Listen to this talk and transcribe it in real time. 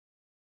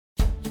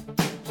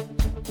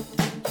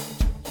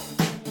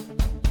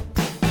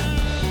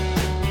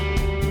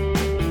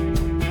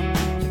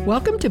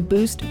Welcome to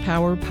Boost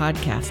Power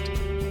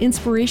Podcast.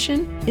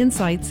 Inspiration,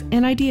 insights,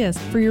 and ideas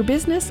for your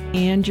business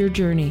and your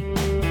journey.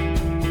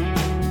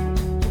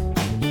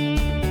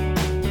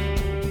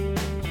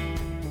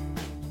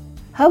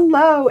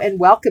 Hello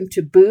and welcome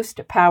to Boost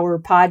Power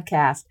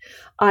Podcast.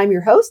 I'm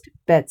your host,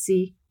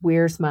 Betsy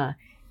Wiersma.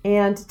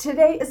 And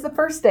today is the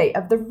first day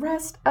of the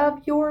rest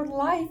of your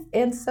life.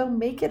 And so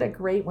make it a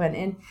great one.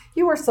 And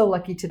you are so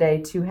lucky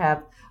today to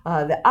have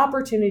the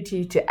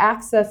opportunity to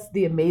access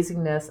the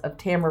amazingness of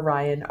Tamara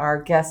Ryan,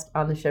 our guest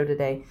on the show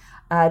today.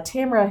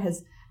 Tamara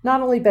has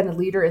not only been a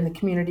leader in the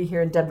community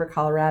here in Denver,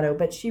 Colorado,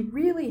 but she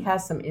really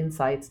has some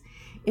insights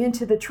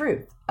into the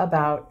truth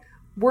about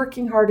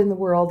working hard in the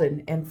world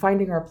and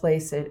finding our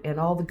place and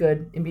all the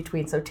good in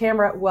between. So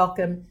Tamara,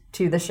 welcome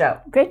to the show.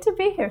 Great to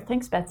be here.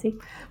 Thanks, Betsy.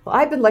 Well,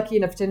 I've been lucky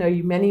enough to know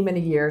you many, many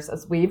years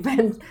as we've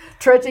been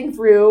trudging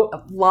through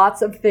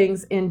lots of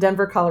things in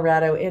Denver,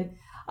 Colorado. And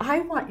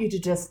I want you to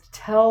just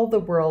tell the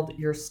world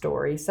your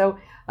story. So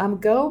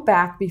go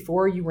back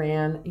before you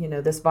ran,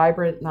 this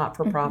vibrant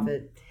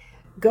not-for-profit.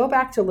 Go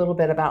back to a little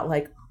bit about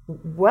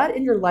what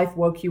in your life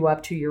woke you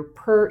up to your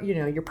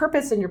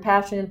purpose and your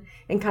passion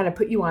and kind of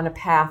put you on a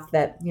path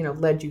that,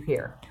 led you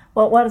here.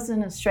 Well, it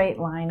wasn't a straight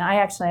line. I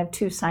actually have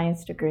 2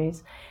 science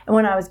degrees. And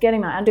when I was getting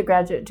my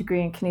undergraduate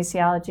degree in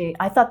kinesiology,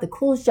 I thought the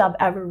coolest job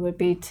ever would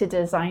be to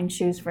design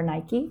shoes for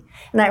Nike.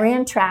 And I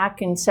ran track,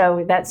 and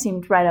so that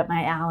seemed right up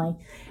my alley.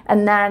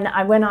 And then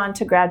I went on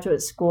to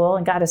graduate school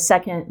and got a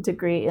second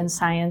degree in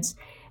science.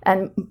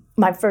 And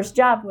my first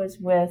job was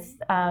with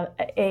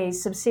a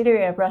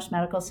subsidiary of Rush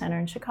Medical Center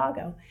in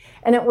Chicago.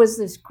 And it was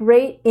this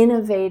great,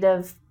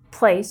 innovative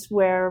place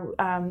where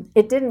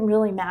it didn't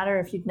really matter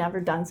if you'd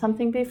never done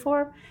something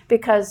before,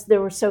 because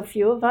there were so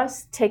few of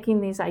us taking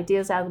these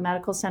ideas out of the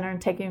medical center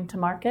and taking them to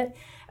market.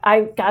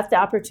 I got the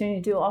opportunity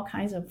to do all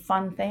kinds of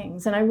fun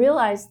things. And I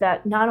realized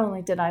that not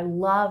only did I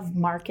love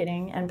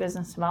marketing and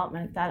business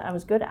development, that I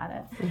was good at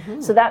it.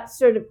 Mm-hmm. So that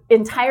sort of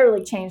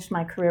entirely changed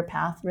my career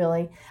path,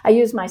 really. I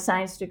used my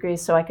science degree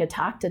so I could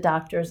talk to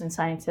doctors and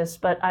scientists,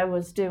 but I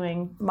was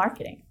doing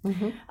marketing.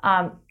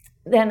 Mm-hmm.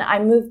 Then I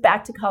moved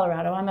back to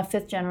Colorado. I'm a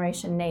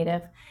 5th-generation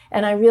native,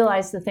 and I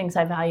realized the things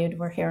I valued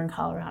were here in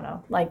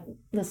Colorado, like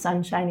the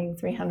sun shining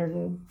 300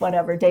 and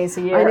whatever days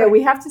a year. I know,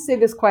 we have to say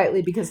this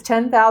quietly because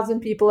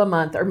 10,000 people a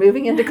month are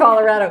moving into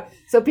Colorado.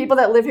 So people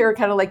that live here are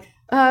kind of like,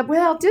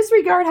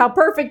 disregard how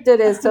perfect it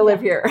is to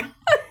live here.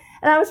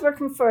 And I was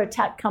working for a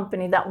tech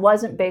company that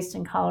wasn't based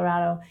in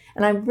Colorado,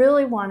 and I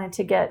really wanted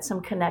to get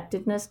some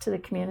connectedness to the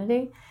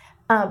community.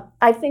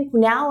 I think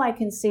now I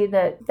can see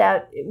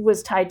that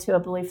was tied to a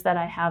belief that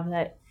I have,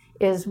 that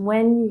is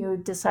when you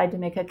decide to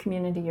make a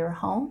community your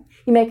home,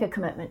 you make a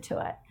commitment to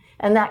it.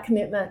 And that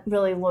commitment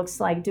really looks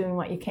like doing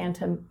what you can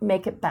to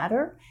make it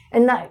better.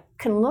 And that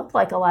can look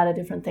like a lot of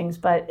different things,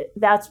 but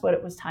that's what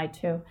it was tied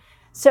to.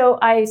 So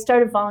I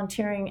started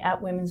volunteering at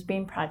Women's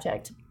Bean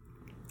Project,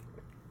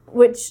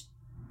 which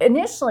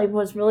initially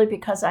was really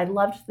because I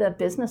loved the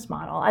business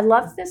model. I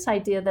loved this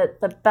idea that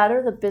the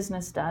better the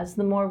business does,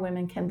 the more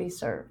women can be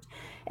served.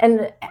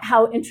 And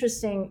how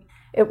interesting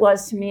it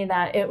was to me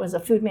that it was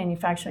a food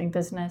manufacturing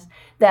business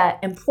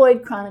that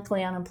employed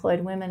chronically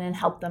unemployed women and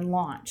helped them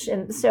launch.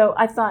 And so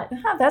I thought,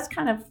 that's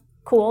kind of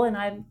cool, and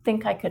I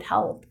think I could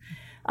help.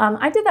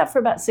 I did that for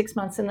about 6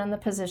 months, and then the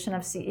position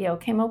of CEO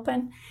came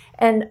open.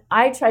 And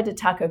I tried to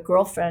talk a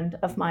girlfriend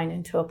of mine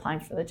into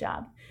applying for the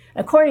job.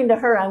 According to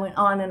her, I went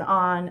on and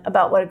on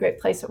about what a great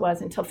place it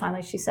was until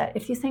finally she said,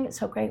 if you think it's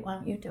so great, why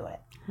don't you do it?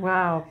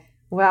 Wow.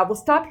 We'll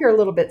stop here a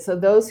little bit. So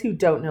those who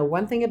don't know,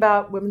 one thing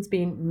about Women's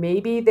Bean,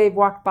 maybe they've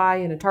walked by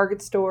in a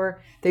Target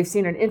store, they've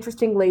seen an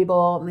interesting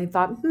label, and they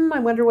thought, I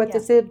wonder what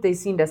this is. They've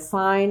seen a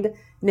signed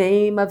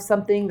name of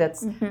something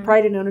that's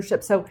pride and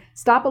ownership. So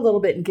stop a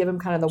little bit and give them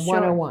kind of the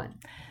 101.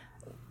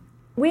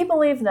 We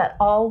believe that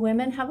all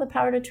women have the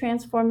power to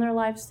transform their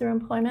lives through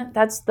employment.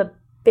 That's the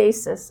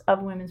basis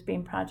of Women's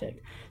Bean Project.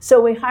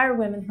 So we hire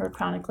women who are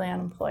chronically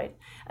unemployed.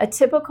 A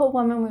typical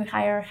woman we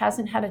hire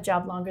hasn't had a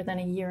job longer than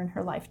a year in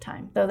her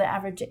lifetime, though the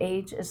average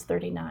age is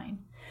 39.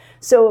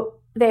 So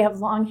they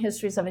have long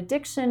histories of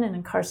addiction and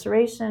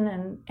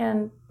incarceration,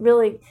 and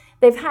really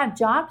they've had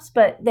jobs,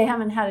 but they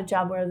haven't had a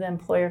job where the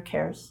employer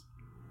cares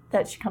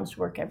that she comes to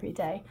work every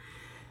day.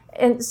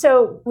 And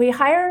so we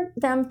hire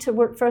them to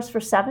work for us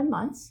for 7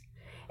 months.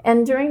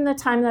 And during the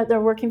time that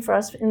they're working for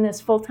us in this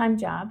full-time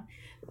job,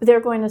 they're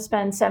going to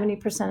spend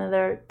 70% of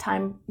their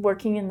time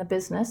working in the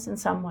business in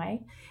some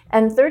way.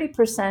 And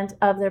 30%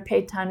 of their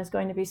paid time is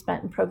going to be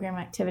spent in program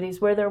activities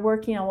where they're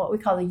working on what we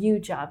call the U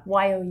job,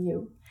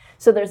 Y-O-U.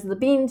 So there's the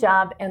Bean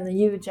job and the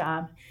U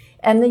job.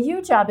 And the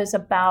U job is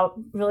about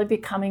really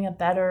becoming a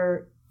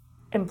better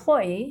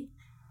employee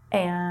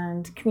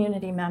and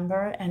community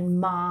member and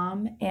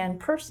mom and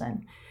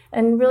person,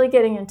 and really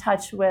getting in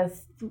touch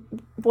with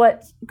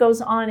what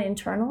goes on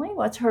internally,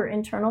 what's her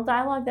internal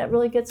dialogue that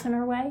really gets in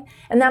her way.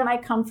 And that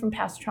might come from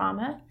past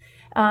trauma.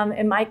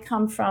 It might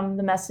come from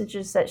the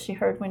messages that she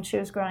heard when she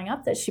was growing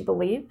up that she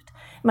believed.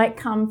 It might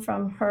come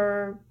from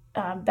her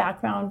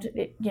background,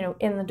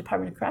 in the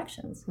Department of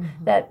Corrections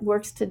that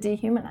works to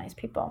dehumanize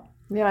people.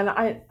 Yeah,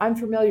 and I'm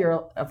familiar,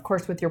 of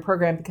course, with your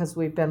program because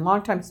we've been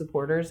longtime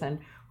supporters, and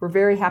we're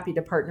very happy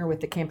to partner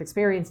with the Camp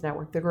Experience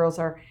Network. The girls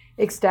are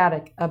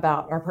ecstatic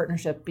about our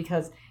partnership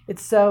because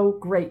it's so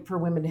great for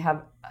women to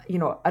have,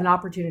 an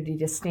opportunity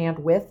to stand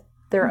with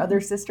their other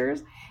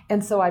sisters.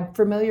 And so I'm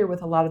familiar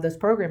with a lot of those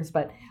programs,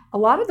 but a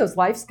lot of those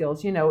life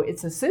skills,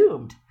 it's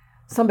assumed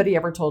somebody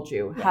ever told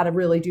you how to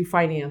really do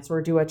finance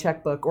or do a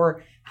checkbook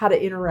or how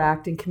to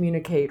interact and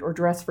communicate or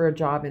dress for a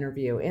job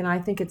interview. And I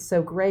think it's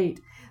so great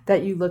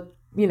that you look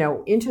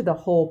into the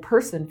whole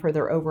person for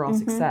their overall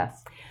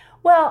success.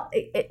 Well,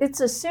 it's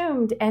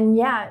assumed, and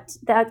yet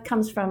that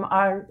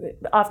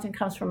often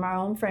comes from our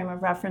own frame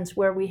of reference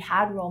where we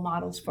had role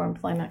models for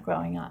employment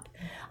growing up.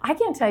 I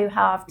can't tell you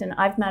how often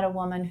I've met a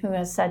woman who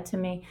has said to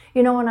me,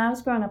 when I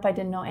was growing up, I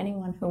didn't know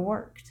anyone who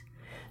worked.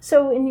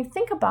 So when you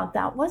think about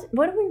that, what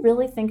do we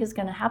really think is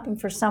going to happen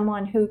for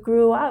someone who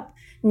grew up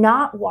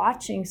not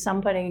watching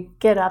somebody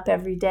get up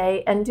every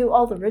day and do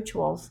all the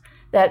rituals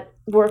that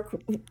work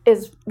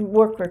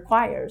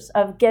requires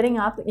of getting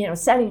up,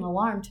 setting an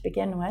alarm to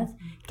begin with,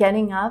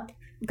 getting up,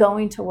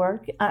 going to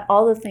work,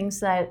 all the things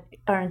that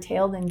are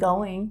entailed in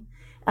going,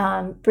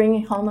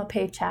 bringing home a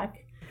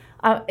paycheck.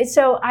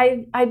 So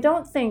I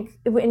don't think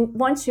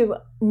once you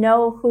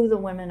know who the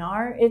women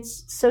are,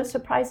 it's so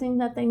surprising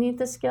that they need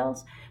the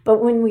skills.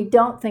 But when we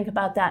don't think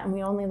about that and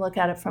we only look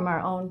at it from our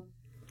own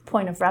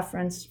point of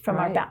reference, from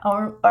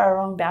our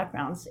own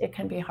backgrounds, it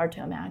can be hard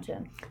to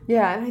imagine.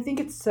 Yeah, and I think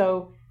it's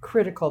so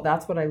critical.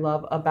 That's what I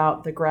love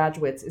about the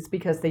graduates is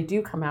because they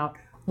do come out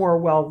more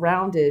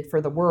well-rounded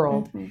for the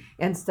world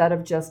instead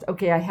of just,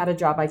 okay, I had a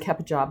job, I kept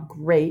a job,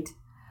 great.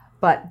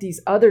 But these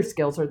other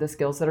skills are the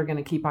skills that are going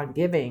to keep on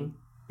giving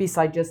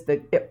beside just the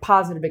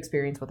positive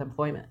experience with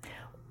employment.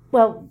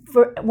 Well,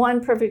 for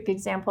one perfect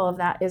example of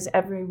that is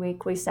every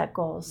week we set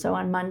goals. So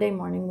on Monday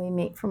morning, we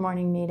meet for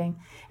morning meeting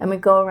and we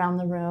go around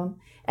the room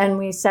and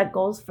we set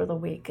goals for the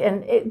week.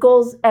 And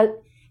goals,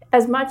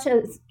 as much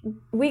as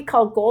we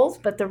call goals,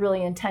 but they're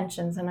really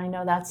intentions. And I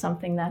know that's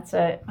something that's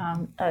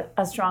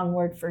a strong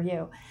word for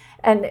you.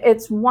 And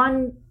it's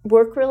one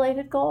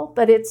work-related goal,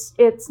 but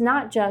it's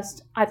not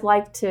just, I'd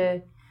like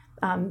to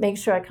make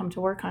sure I come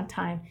to work on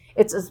time.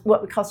 It's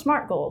what we call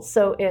SMART goals.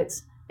 So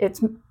it's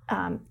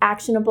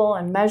actionable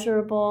and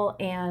measurable,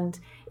 and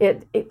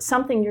it's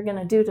something you're going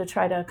to do to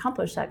try to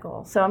accomplish that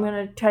goal. So I'm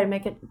going to try to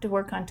make it to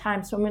work on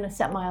time. So I'm going to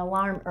set my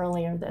alarm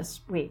earlier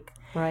this week.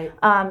 Right.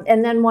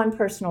 And then one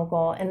personal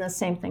goal, and the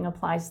same thing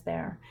applies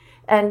there.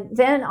 And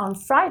then on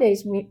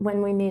Fridays,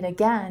 when we meet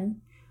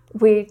again,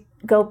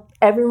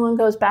 everyone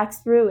goes back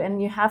through,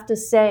 and you have to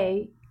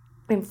say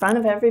in front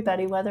of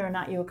everybody whether or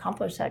not you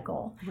accomplish that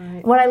goal.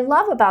 Right. What I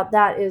love about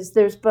that is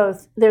there's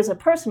a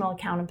personal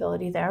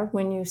accountability there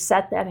when you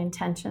set that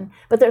intention,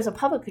 but there's a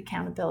public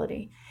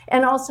accountability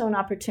and also an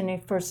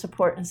opportunity for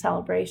support and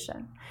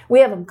celebration.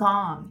 We have a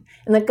gong,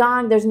 and the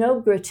gong, there's no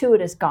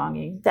gratuitous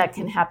gonging that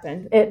can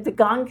happen. The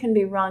gong can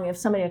be rung if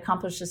somebody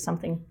accomplishes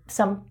something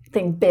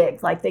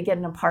big, like they get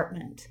an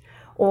apartment,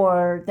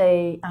 or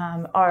they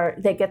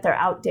get their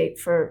out date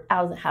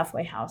out of the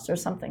halfway house or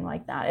something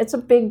like that. It's a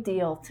big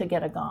deal to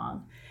get a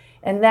gong.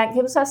 And that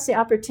gives us the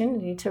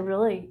opportunity to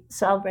really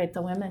celebrate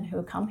the women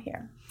who come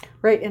here.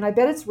 Right, and I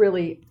bet it's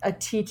really a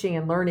teaching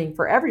and learning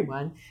for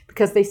everyone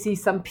because they see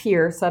some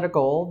peer set a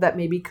goal that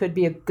maybe could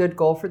be a good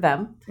goal for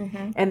them,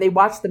 and they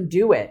watch them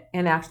do it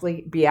and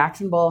actually be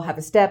actionable, have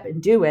a step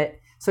and do it.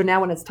 So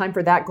now when it's time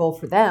for that goal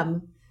for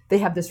them, they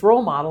have this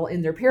role model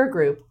in their peer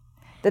group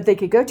that they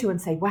could go to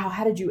and say, wow,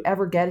 how did you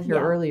ever get here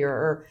earlier?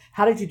 Or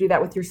how did you do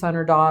that with your son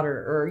or daughter?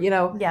 Or,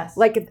 yes.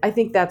 Like, I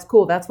think that's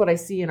cool. That's what I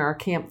see in our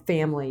camp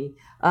family.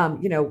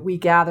 We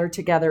gather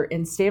together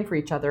and stand for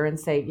each other and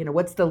say,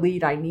 what's the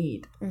lead I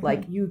need?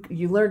 Like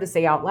you learn to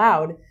say out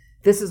loud,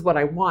 this is what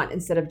I want,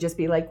 instead of just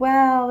be like,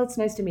 well, it's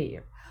nice to meet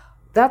you.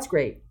 That's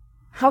great.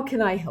 How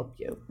can I help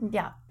you?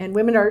 Yeah. And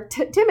women are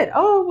timid.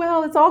 Oh,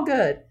 well, it's all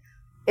good,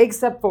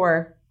 except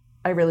for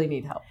I really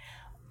need help.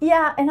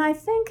 Yeah, and I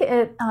think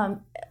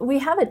we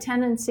have a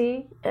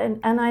tendency, and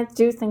I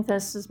do think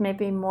this is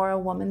maybe more a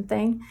woman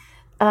thing,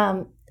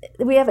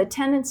 we have a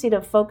tendency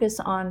to focus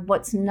on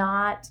what's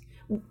not,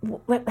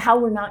 how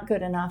we're not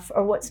good enough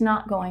or what's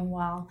not going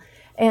well.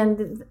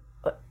 And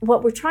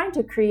what we're trying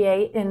to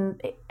create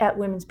at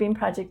Women's Beam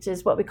Project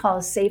is what we call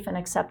a safe and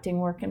accepting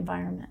work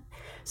environment.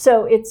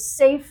 So it's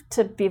safe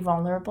to be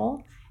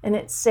vulnerable, and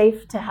it's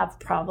safe to have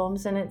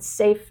problems, and it's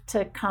safe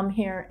to come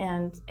here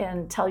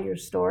and tell your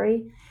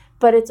story.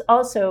 But it's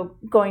also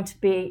going to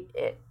be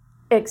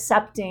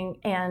accepting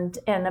and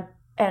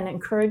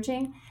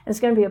encouraging. And it's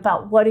going to be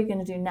about what are you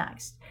going to do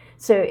next.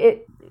 So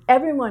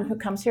everyone who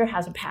comes here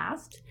has a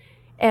past,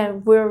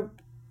 and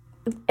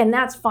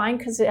that's fine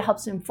because it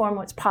helps inform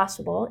what's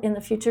possible in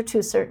the future to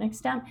a certain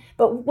extent.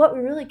 But what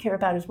we really care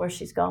about is where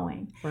she's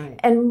going. Right.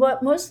 And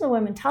what most of the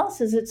women tell us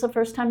is it's the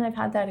first time they've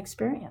had that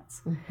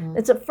experience.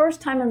 It's the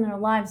first time in their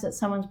lives that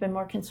someone's been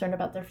more concerned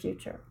about their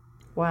future.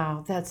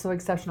 Wow, that's so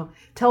exceptional.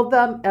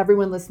 Tell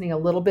everyone listening, a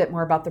little bit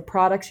more about the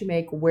products you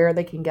make, where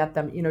they can get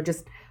them,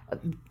 just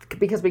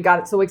because we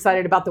got so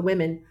excited about the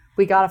women,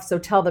 We got off, so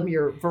tell them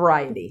your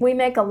variety. We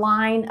make a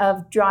line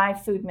of dry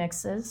food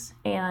mixes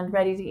and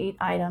ready-to-eat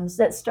items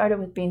that started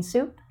with bean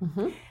soup.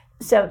 Mm-hmm.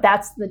 So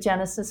that's the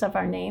genesis of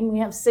our name. We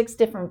have 6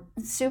 different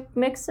soup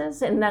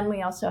mixes, and then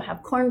we also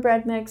have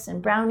cornbread mix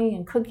and brownie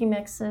and cookie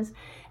mixes.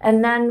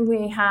 And then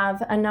we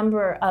have a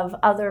number of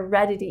other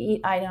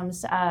ready-to-eat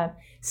items,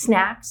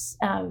 snacks,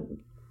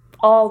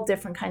 all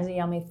different kinds of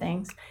yummy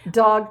things.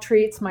 Dog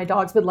treats, my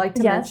dogs would like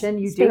to mention.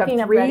 You do have Speaking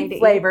of 3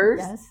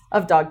 flavors yes.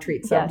 of dog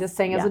treats. So I'm just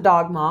saying as a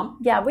dog mom.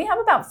 Yeah, we have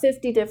about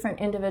 50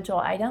 different individual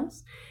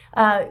items.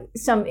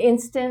 Some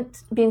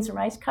instant beans and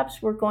rice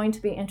cups. We're going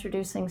to be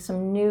introducing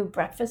some new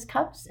breakfast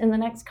cups in the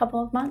next couple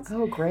of months.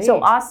 Oh, great.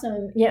 So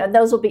awesome. Yeah,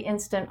 those will be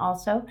instant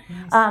also.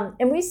 Nice.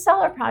 And we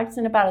sell our products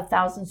in about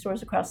 1,000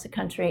 stores across the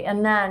country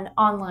and then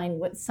online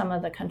with some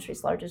of the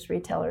country's largest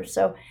retailers.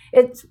 So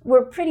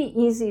we're pretty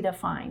easy to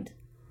find.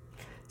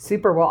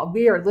 Super. Well,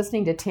 we are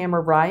listening to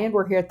Tamara Ryan.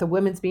 We're here at the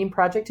Women's Bean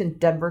Project in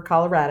Denver,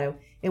 Colorado,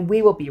 and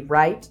we will be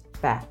right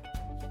back.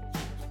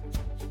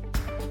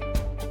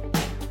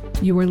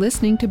 You are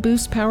listening to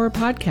Boost Power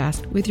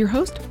Podcast with your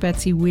host,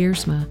 Betsy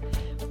Wiersma.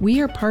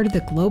 We are part of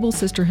the Global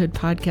Sisterhood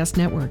Podcast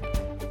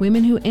Network,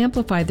 women who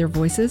amplify their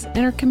voices and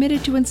are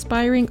committed to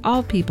inspiring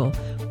all people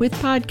with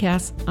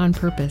podcasts on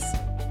purpose.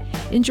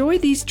 Enjoy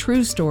these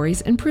true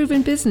stories and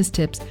proven business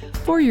tips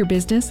for your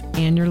business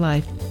and your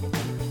life.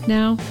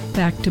 Now,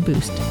 back to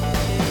Boost.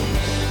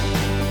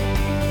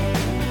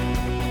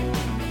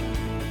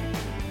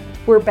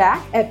 We're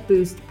back at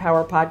Boost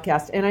Power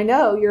Podcast, and I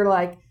know you're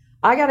like,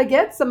 I got to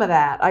get some of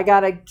that. I got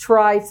to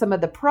try some of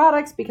the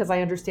products because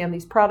I understand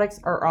these products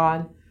are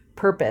on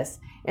purpose.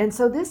 And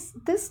so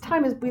this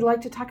time is we like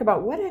to talk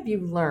about what have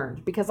you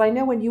learned? Because I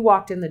know when you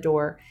walked in the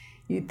door,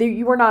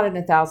 you were not in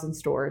 1,000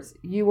 stores.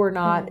 You were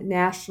not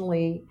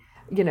nationally,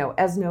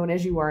 as known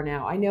as you are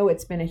now. I know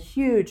it's been a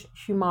huge,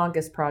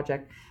 humongous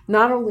project,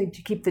 not only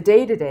to keep the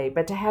day-to-day,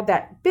 but to have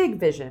that big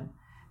vision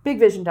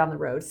down the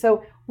road.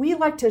 So we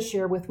like to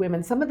share with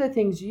women some of the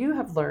things you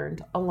have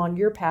learned along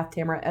your path,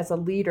 Tamara, as a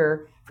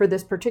leader for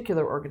this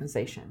particular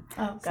organization.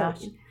 Oh,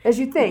 gosh. So, as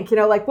you think,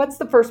 what's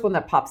the first one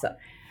that pops up?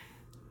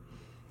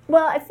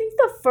 Well, I think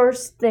the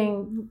first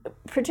thing,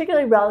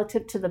 particularly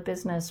relative to the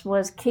business,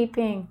 was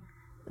keeping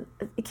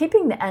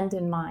the end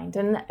in mind,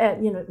 and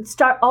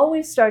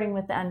always starting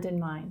with the end in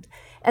mind.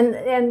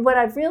 And what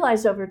I've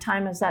realized over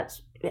time is that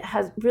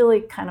has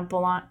really kind of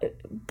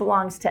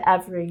belongs to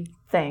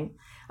everything,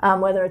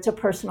 whether it's a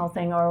personal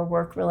thing or a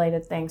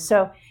work-related thing.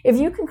 So if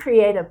you can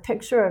create a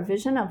picture or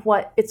vision of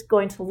what it's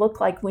going to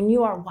look like when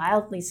you are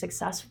wildly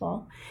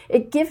successful,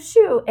 it gives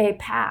you a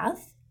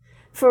path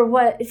for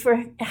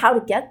how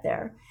to get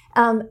there.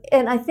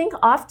 And I think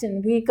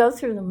often we go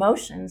through the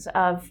motions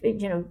of,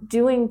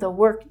 doing the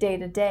work day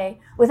to day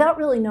without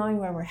really knowing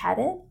where we're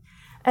headed.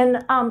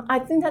 And I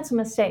think that's a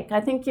mistake. I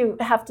think you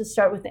have to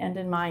start with the end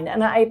in mind.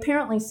 And I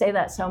apparently say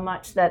that so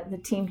much that the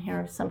team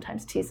here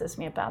sometimes teases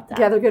me about that.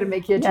 Yeah, they're going to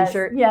make you a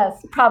t-shirt.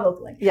 Yes,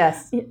 probably.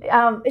 Yes.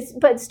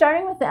 But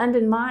starting with the end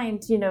in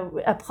mind,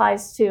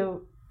 applies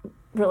to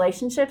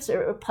relationships. It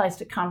applies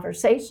to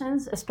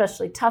conversations,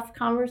 especially tough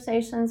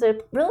conversations.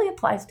 It really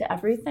applies to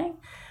everything.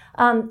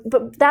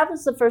 But that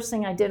was the first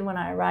thing I did when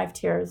I arrived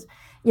here is,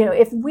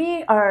 if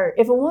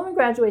a woman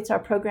graduates our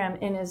program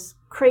and is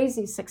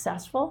crazy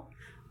successful,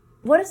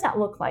 what does that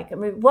look like? I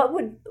mean, what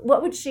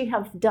would she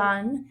have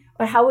done,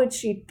 or how would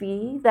she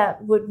be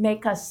that would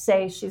make us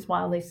say she's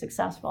wildly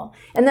successful?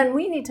 And then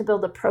we need to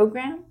build a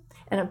program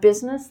and a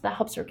business that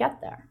helps her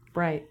get there.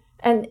 Right.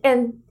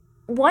 And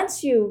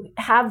once you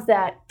have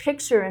that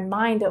picture in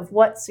mind of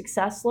what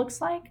success looks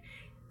like,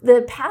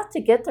 the path to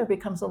get there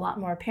becomes a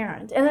lot more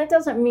apparent. And that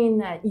doesn't mean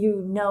that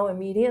you know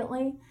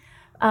immediately.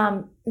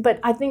 But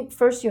I think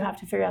first you have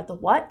to figure out the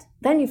what,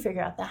 then you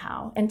figure out the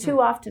how. And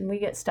too often we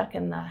get stuck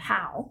in the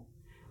how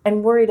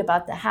and worried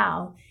about the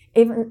how,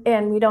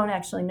 and we don't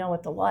actually know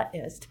what the what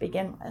is to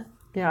begin with.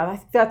 Yeah, I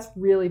think that's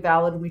really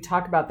valid. And we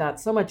talk about that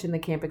so much in the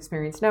Camp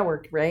Experience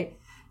Network, right?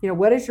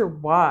 What is your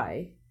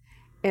why?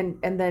 And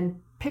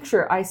then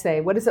picture, I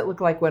say, what does it look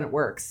like when it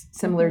works?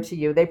 Similar to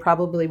you. They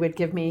probably would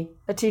give me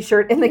a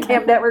t-shirt in the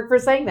Camp Network for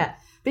saying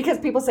that. Because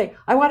people say,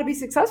 I want to be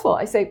successful.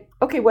 I say,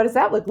 okay, what does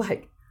that look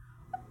like?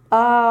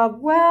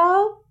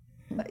 Well,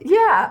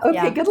 yeah,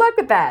 okay, good luck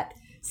with that.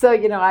 So,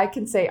 I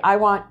can say, I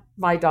want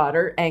my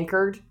daughter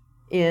anchored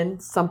in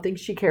something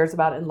she cares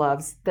about and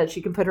loves, that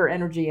she can put her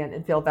energy in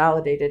and feel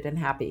validated and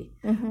happy,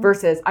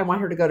 versus I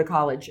want her to go to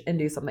college and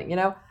do something.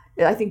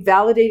 I think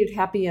validated,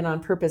 happy, and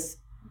on purpose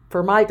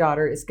for my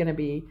daughter is going to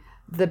be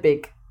the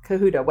big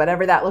kahuna,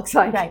 whatever that looks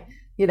like, right.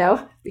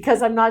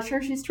 Because I'm not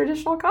sure she's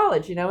traditional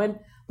college, and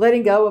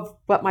letting go of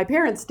what my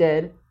parents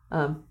did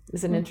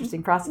is an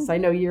interesting process. I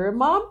know you're a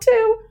mom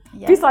too,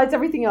 besides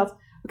everything else.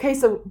 Okay,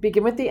 so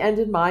begin with the end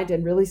in mind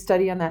and really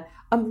study on that.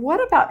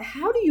 What about,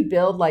 how do you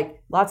build,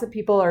 lots of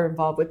people are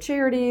involved with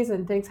charities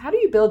and things. How do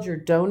you build your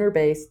donor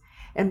base?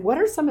 And what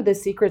are some of the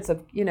secrets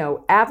of,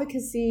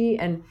 advocacy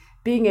and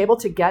being able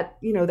to get,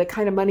 the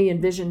kind of money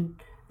and vision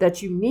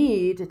that you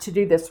need to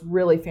do this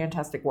really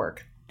fantastic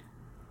work?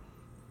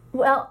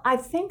 Well, I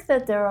think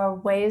that there are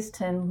ways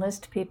to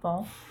enlist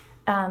people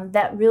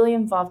that really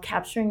involve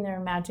capturing their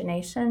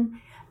imagination,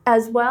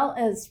 as well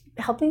as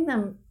helping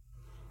them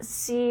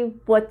see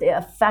what the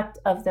effect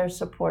of their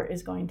support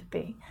is going to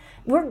be.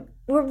 We're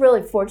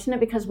really fortunate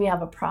because we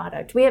have a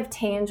product. We have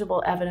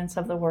tangible evidence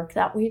of the work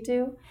that we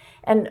do.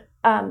 And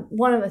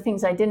one of the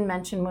things I didn't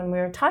mention when we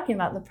were talking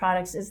about the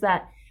products is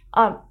that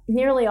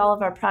nearly all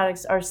of our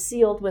products are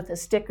sealed with a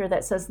sticker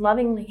that says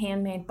lovingly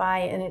handmade by,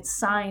 and it's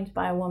signed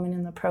by a woman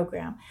in the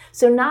program.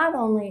 So not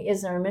only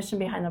is there a mission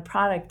behind the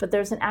product, but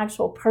there's an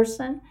actual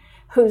person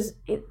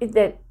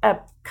that a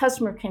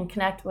customer can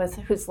connect with,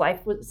 whose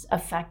life was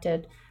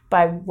affected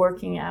by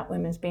working at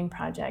Women's Bean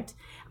Project.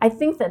 I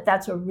think that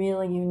that's a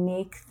really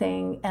unique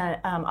thing,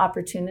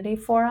 opportunity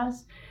for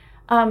us.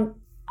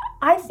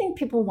 I think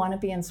people want to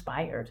be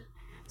inspired.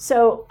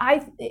 So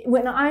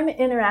when I'm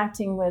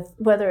interacting with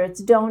whether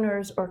it's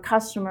donors or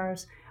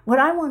customers, what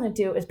I want to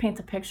do is paint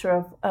the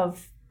picture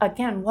of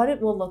again, what it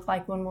will look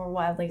like when we're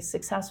wildly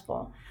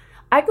successful.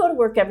 I go to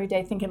work every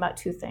day thinking about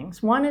two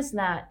things. One is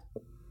that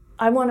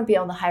I want to be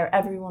able to hire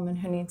every woman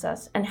who needs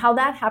us. And how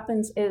that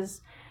happens is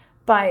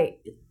by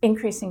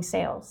increasing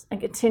sales and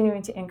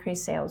continuing to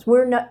increase sales.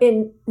 We're not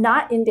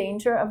in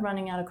danger of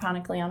running out of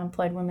chronically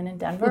unemployed women in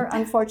Denver,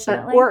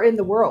 unfortunately. Or in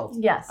the world,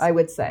 yes, I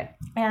would say.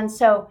 And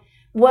so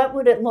what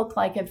would it look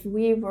like if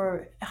we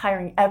were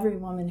hiring every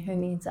woman who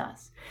needs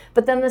us?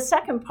 But then the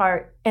second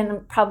part,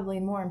 and probably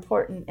more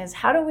important, is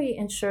how do we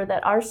ensure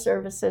that our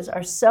services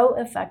are so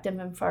effective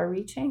and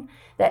far-reaching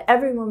that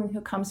every woman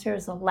who comes here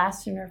is the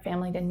last in her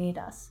family to need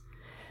us?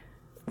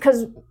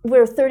 Because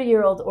we're a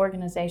 30-year-old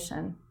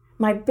organization.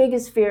 My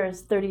biggest fear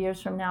is 30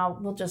 years from now,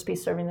 we'll just be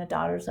serving the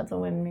daughters of the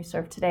women we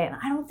serve today. And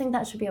I don't think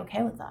that should be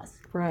okay with us.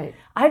 Right.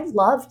 I'd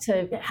love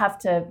to have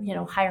to,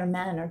 hire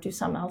men or do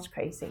something else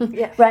crazy.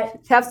 Yeah. Right.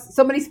 Have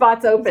so many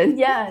spots open.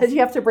 Yes. Because you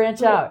have to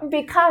branch out.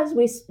 Because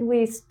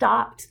we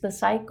stopped the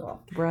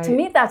cycle. Right. To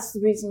me, that's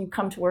the reason you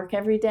come to work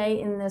every day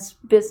in this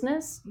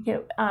business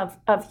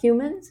of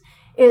humans,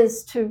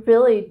 is to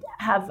really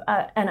have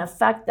an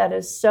effect that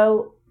is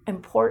so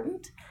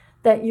important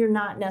that you're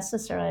not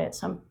necessarily at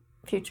some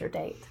future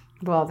date.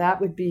 Well, that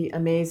would be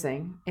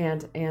amazing.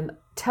 And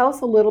tell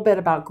us a little bit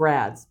about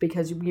grads,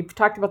 because we've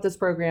talked about this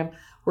program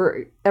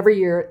where every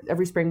year,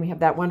 every spring, we have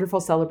that wonderful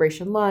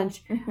celebration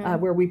lunch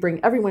where we bring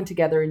everyone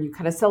together and you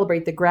kind of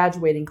celebrate the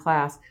graduating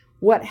class.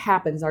 What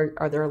happens?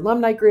 Are there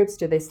alumni groups?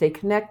 Do they stay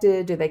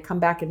connected? Do they come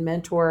back and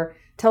mentor?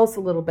 Tell us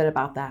a little bit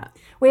about that.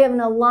 We have an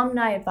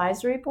alumni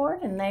advisory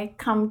board, and they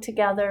come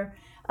together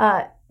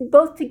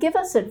both to give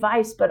us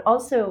advice, but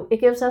also it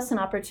gives us an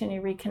opportunity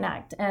to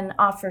reconnect and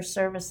offer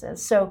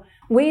services. So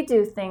we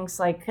do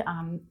things like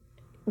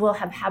we'll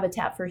have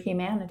Habitat for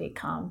Humanity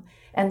come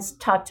and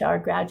talk to our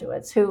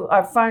graduates who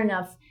are far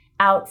enough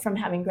out from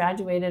having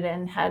graduated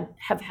and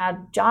have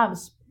had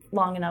jobs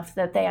long enough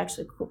that they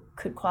actually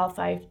could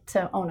qualify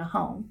to own a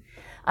home.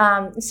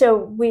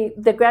 So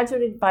the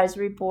Graduate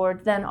Advisory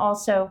Board, then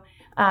also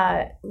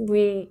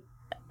we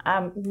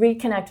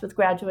reconnect with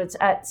graduates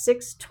at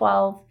 6,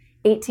 12,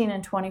 18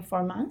 and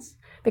 24 months,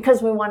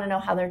 because we want to know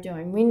how they're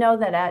doing. We know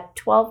that at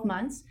 12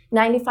 months,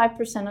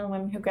 95% of the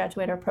women who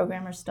graduate our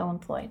program are still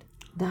employed.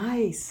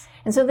 Nice.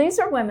 And so these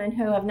are women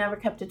who have never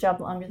kept a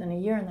job longer than a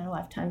year in their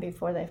lifetime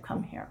before they've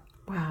come here.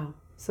 Wow.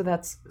 So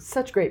that's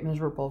such great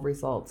measurable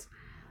results.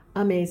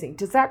 Amazing.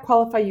 Does that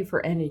qualify you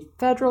for any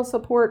federal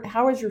support?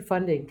 How is your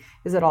funding?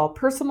 Is it all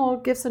personal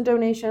gifts and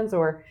donations?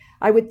 Or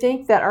I would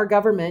think that our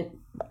government,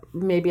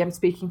 maybe I'm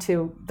speaking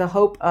to the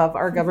hope of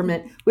our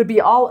government, would be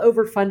all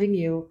over funding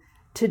you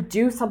to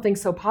do something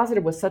so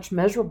positive with such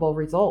measurable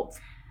results.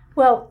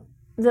 Well,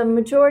 the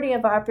majority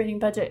of our operating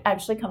budget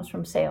actually comes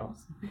from sales.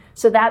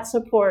 So that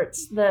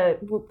supports the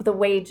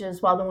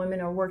wages while the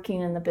women are working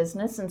in the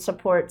business, and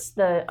supports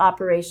the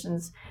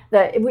operations.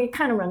 We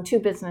kind of run two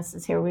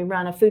businesses here. We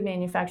run a food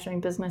manufacturing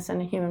business and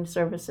a human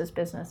services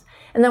business.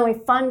 And then we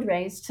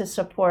fundraise to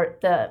support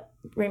the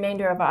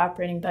remainder of our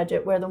operating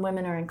budget, where the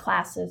women are in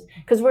classes,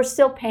 because we're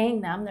still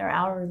paying them their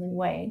hourly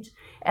wage,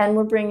 and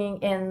we're bringing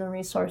in the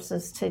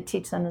resources to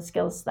teach them the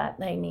skills that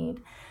they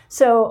need.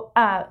 So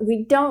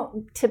we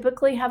don't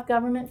typically have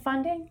government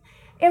funding,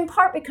 in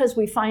part because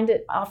we find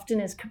it often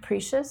is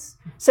capricious.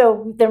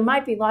 So there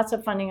might be lots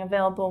of funding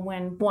available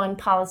when one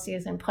policy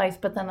is in place,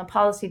 but then the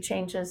policy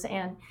changes,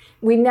 and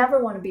we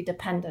never want to be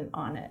dependent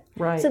on it.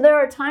 Right. So there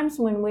are times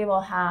when we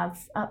will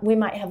have, we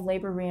might have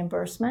labor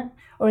reimbursement,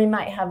 or we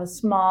might have a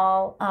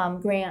small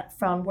grant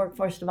from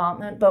workforce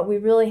development, but we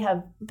really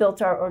have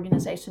built our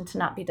organization to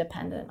not be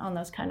dependent on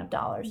those kind of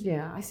dollars.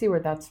 Yeah, I see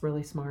where that's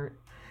really smart.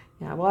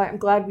 Yeah, well, I'm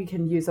glad we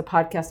can use a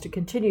podcast to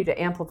continue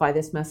to amplify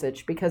this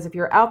message, because if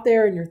you're out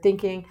there and you're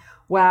thinking,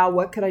 wow,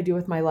 what could I do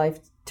with my life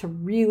to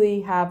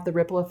really have the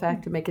ripple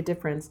effect to make a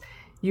difference,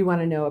 you want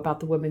to know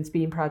about the Women's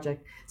Bean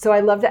Project. So I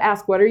love to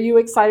ask, what are you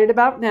excited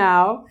about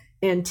now?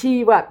 And tee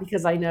you up,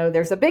 because I know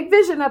there's a big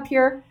vision up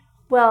here.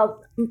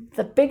 Well,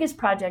 the biggest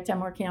project I'm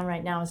working on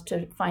right now is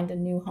to find a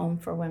new home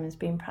for Women's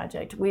Bean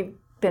Project.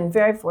 been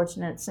very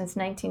fortunate. Since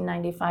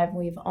 1995,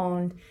 we've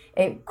owned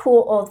a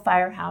cool old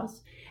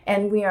firehouse,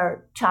 and we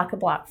are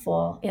chock-a-block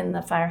full in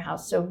the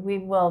firehouse. So we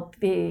will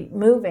be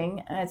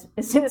moving as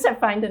soon as I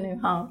find a new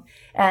home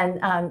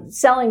and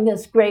selling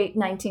this great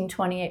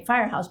 1928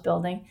 firehouse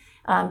building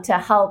to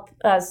help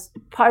us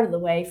part of the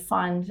way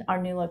fund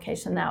our new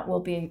location that will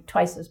be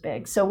twice as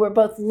big. So we're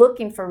both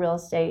looking for real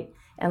estate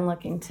and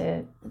looking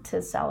to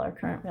sell our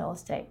current real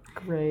estate.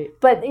 Great.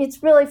 But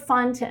it's really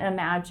fun to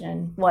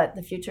imagine what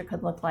the future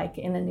could look like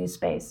in a new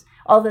space.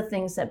 All the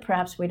things that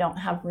perhaps we don't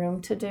have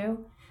room to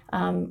do,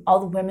 all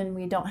the women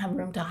we don't have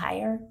room to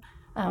hire,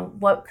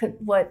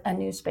 what a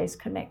new space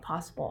could make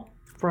possible.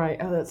 Right.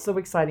 Oh, that's so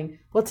exciting.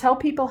 Well, tell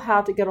people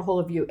how to get a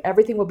hold of you.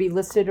 Everything will be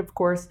listed, of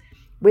course,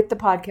 with the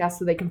podcast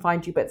so they can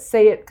find you, but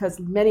say it because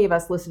many of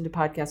us listen to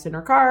podcasts in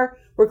our car,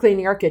 we're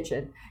cleaning our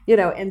kitchen,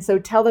 and so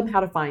tell them how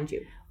to find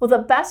you. Well, the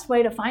best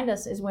way to find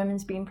us is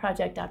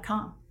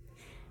womensbeingproject.com.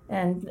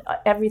 And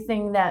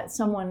everything that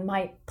someone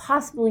might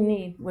possibly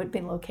need would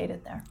be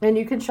located there. And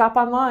you can shop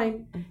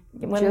online.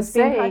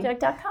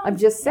 womensbeingproject.com. I'm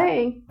just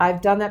saying,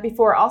 I've done that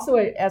before. Also,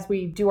 as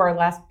we do our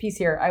last piece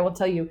here, I will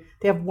tell you,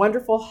 they have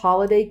wonderful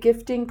holiday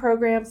gifting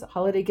programs,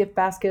 holiday gift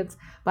baskets.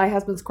 My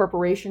husband's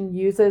corporation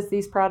uses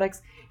these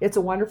products. It's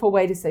a wonderful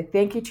way to say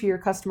thank you to your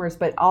customers,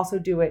 but also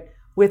do it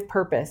with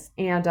purpose.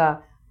 And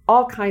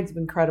all kinds of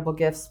incredible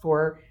gifts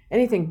for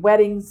anything,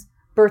 weddings,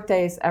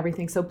 birthdays,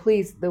 everything. So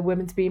please, the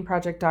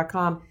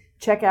womensbeingproject.com,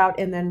 check out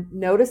and then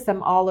notice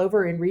them all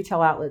over in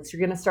retail outlets. You're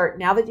going to start,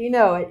 now that you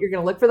know it, you're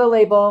going to look for the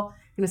label,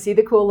 you're going to see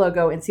the cool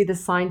logo and see the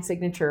signed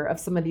signature of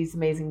some of these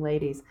amazing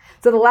ladies.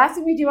 So the last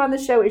thing we do on the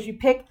show is you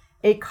pick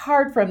a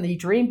card from the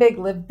Dream Big,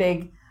 Live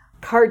Big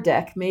card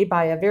deck made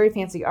by a very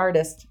fancy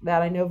artist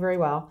that I know very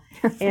well.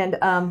 And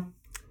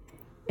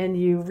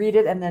you read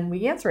it and then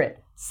we answer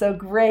it. So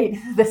great.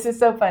 This is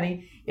so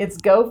funny. It's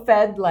Go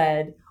Fed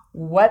Led.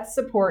 What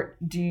support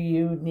do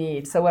you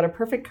need? So what a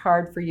perfect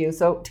card for you.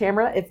 So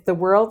Tamara, if the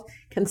world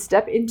can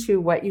step into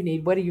what you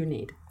need, what do you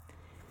need?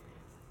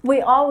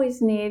 We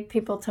always need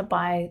people to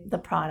buy the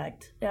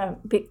product.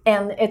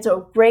 And it's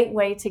a great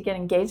way to get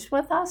engaged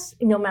with us,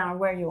 no matter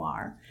where you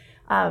are.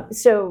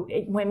 So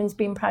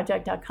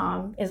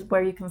womensbeingproject.com is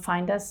where you can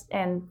find us.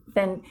 And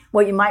then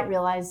what you might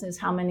realize is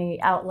how many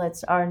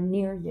outlets are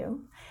near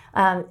you.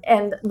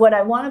 And what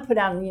I want to put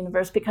out in the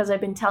universe, because I've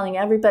been telling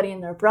everybody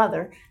and their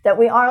brother that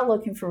we are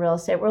looking for real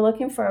estate. We're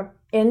looking for,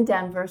 in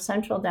Denver,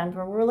 central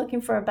Denver, we're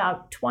looking for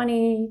about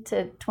 20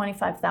 to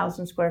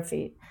 25,000 square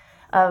feet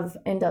of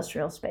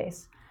industrial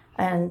space.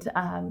 And,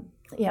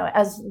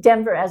 as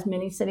Denver, as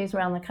many cities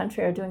around the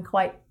country are doing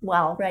quite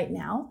well right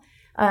now.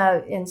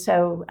 And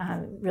so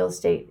real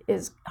estate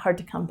is hard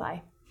to come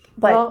by.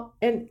 But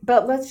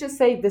let's just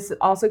say this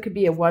also could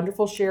be a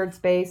wonderful shared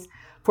space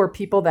for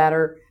people that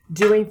are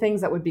doing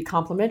things that would be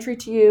complementary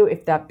to you.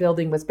 If that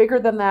building was bigger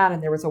than that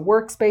and there was a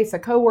workspace, a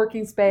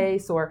co-working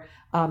space, or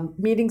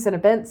meetings and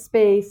event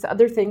space,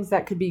 other things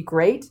that could be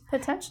great.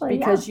 Potentially,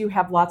 because you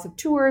have lots of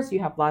tours, you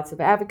have lots of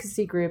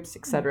advocacy groups,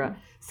 etc. Mm-hmm.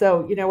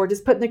 So, we're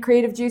just putting the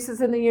creative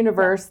juices in the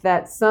universe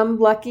that some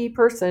lucky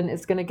person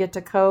is going to get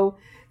to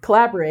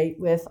collaborate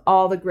with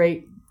all the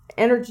great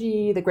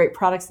energy, the great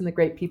products, and the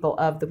great people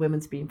of the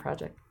Women's Being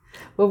Project.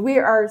 Well, we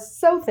are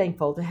so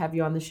thankful to have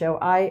you on the show.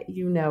 I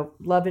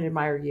love and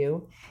admire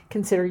you.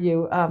 Consider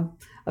you a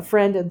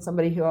friend and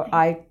somebody who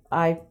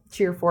I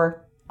cheer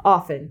for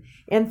often.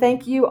 And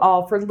thank you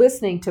all for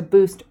listening to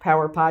Boost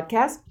Power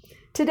Podcast.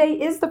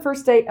 Today is the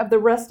first day of the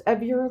rest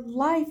of your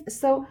life.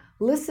 So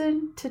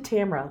listen to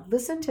Tamara.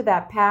 Listen to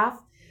that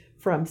path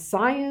from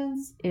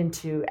science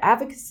into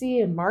advocacy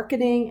and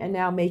marketing, and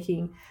now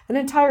making an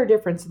entire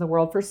difference in the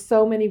world for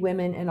so many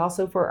women and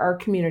also for our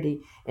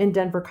community in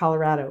Denver,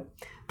 Colorado.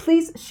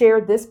 Please share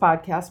this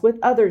podcast with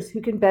others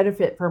who can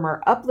benefit from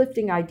our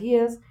uplifting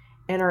ideas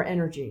and our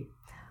energy.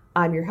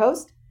 I'm your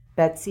host,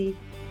 Betsy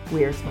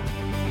Wiersma.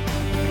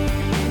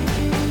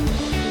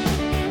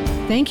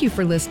 Thank you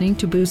for listening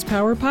to Boost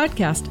Power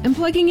Podcast and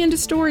plugging into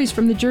stories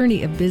from the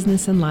journey of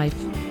business and life.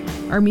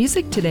 Our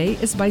music today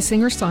is by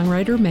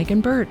singer-songwriter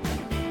Megan Burt.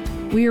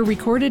 We are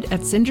recorded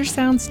at Cinder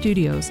Sound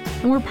Studios,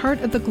 and we're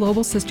part of the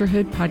Global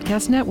Sisterhood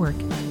Podcast Network,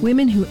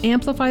 women who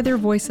amplify their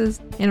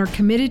voices and are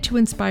committed to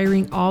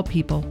inspiring all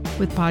people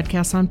with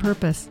podcasts on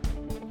purpose.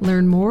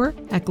 Learn more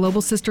at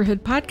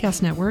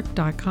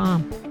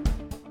globalsisterhoodpodcastnetwork.com.